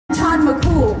Todd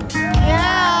McCool.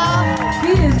 Yeah.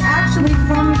 He is actually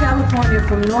from California,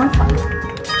 from Norfolk.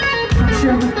 I'm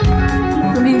sure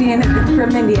from Indiana.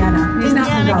 He's not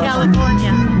from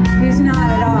California. He's not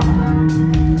at all.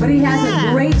 But he has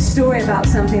a great story about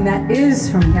something that is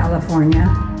from California.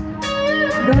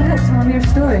 Go ahead, tell him your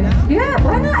story. Yeah,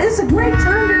 why not? It's a great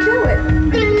time to do it.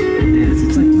 It is.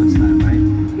 It's like lunchtime, right?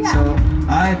 Yeah. So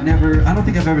I don't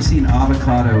think I've ever seen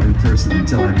avocado in person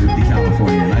until I moved to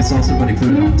California. And I saw somebody put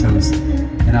it on toast,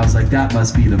 and I was like, that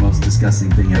must be the most disgusting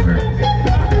thing ever.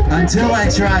 Until I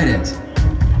tried it.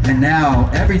 And now,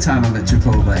 every time I'm at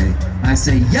Chipotle, I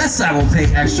say, yes, I will pay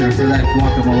extra for that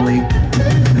guacamole,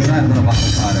 because I love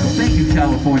avocado. Thank you,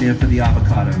 California, for the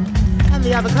avocado. And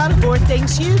the avocado board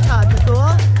thanks you, Todd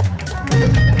McCool.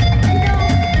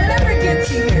 Whatever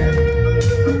gets you here.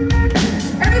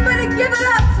 Everybody give it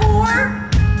up for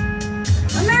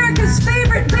America's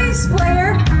favorite bass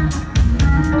player.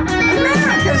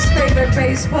 America's favorite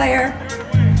bass player.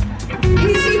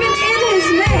 He's even in his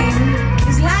name,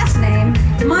 his last name,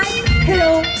 Mike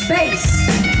Hill Bass.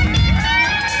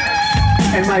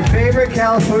 And my favorite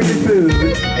California food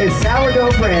is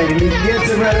sourdough bread, and you can get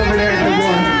some right over there at the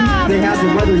one. They have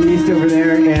the mother yeast over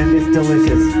there, and it's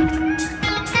delicious.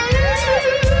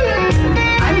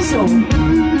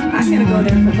 I'm gonna go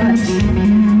there for lunch.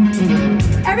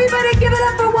 Everybody give it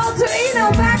up for Walter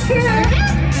Eno back here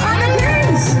on the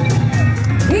keys.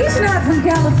 He's not from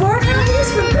California,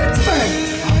 he's from Pittsburgh.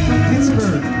 I'm from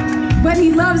Pittsburgh. But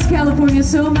he loves California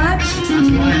so much. That's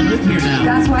why I live here now.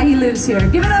 That's why he lives here.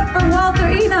 Give it up for Walter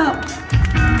Eno.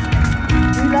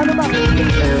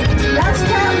 That's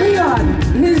Pat Leon.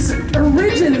 His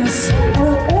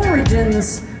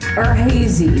origins are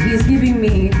hazy. He's giving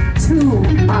me two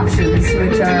options,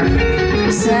 which are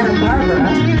Santa Barbara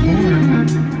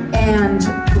and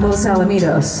Los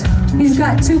Alamitos. He's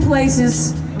got two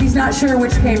places. He's not sure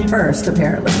which came first,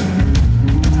 apparently.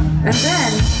 And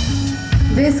then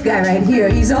this guy right here,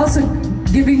 he's also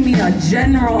giving me a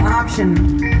general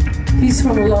option. He's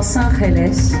from Los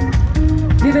Angeles.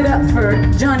 Give it up for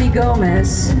Johnny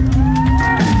Gomez.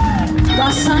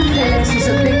 Los Angeles is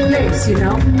a big place, you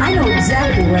know. I know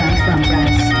exactly where I'm from,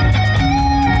 guys.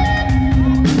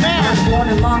 I was born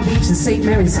in Long Beach in St.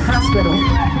 Mary's Hospital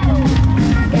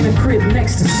in a crib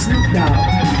next to Snoop Dogg.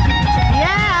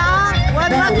 Yeah, what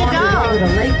Then I lucky wandered over dog.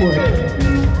 to Lakewood.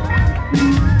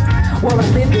 Well, I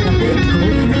lived in a big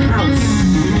green house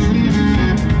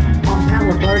on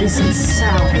Palabardes and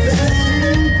South.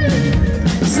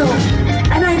 So,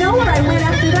 and I know where I went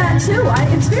after that too.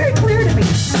 It's very clear to me.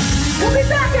 We'll be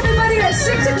back, everybody, at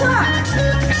 6 o'clock.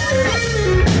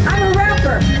 I'm a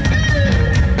rapper.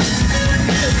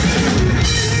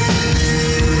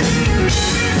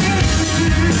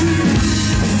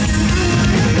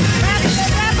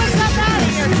 Wrap us up out of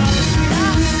here,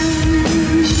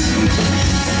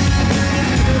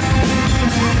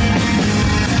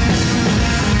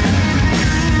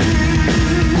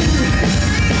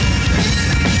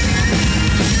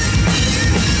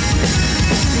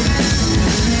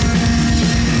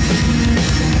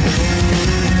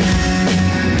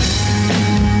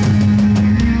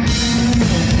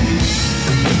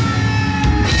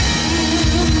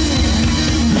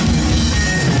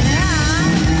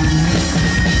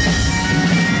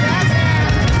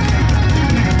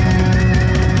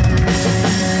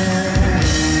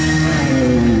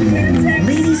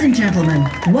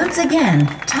 Once again,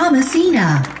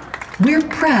 Tomasina. We're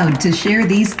proud to share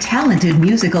these talented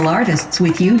musical artists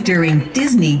with you during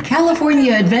Disney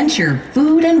California Adventure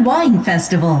Food and Wine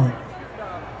Festival.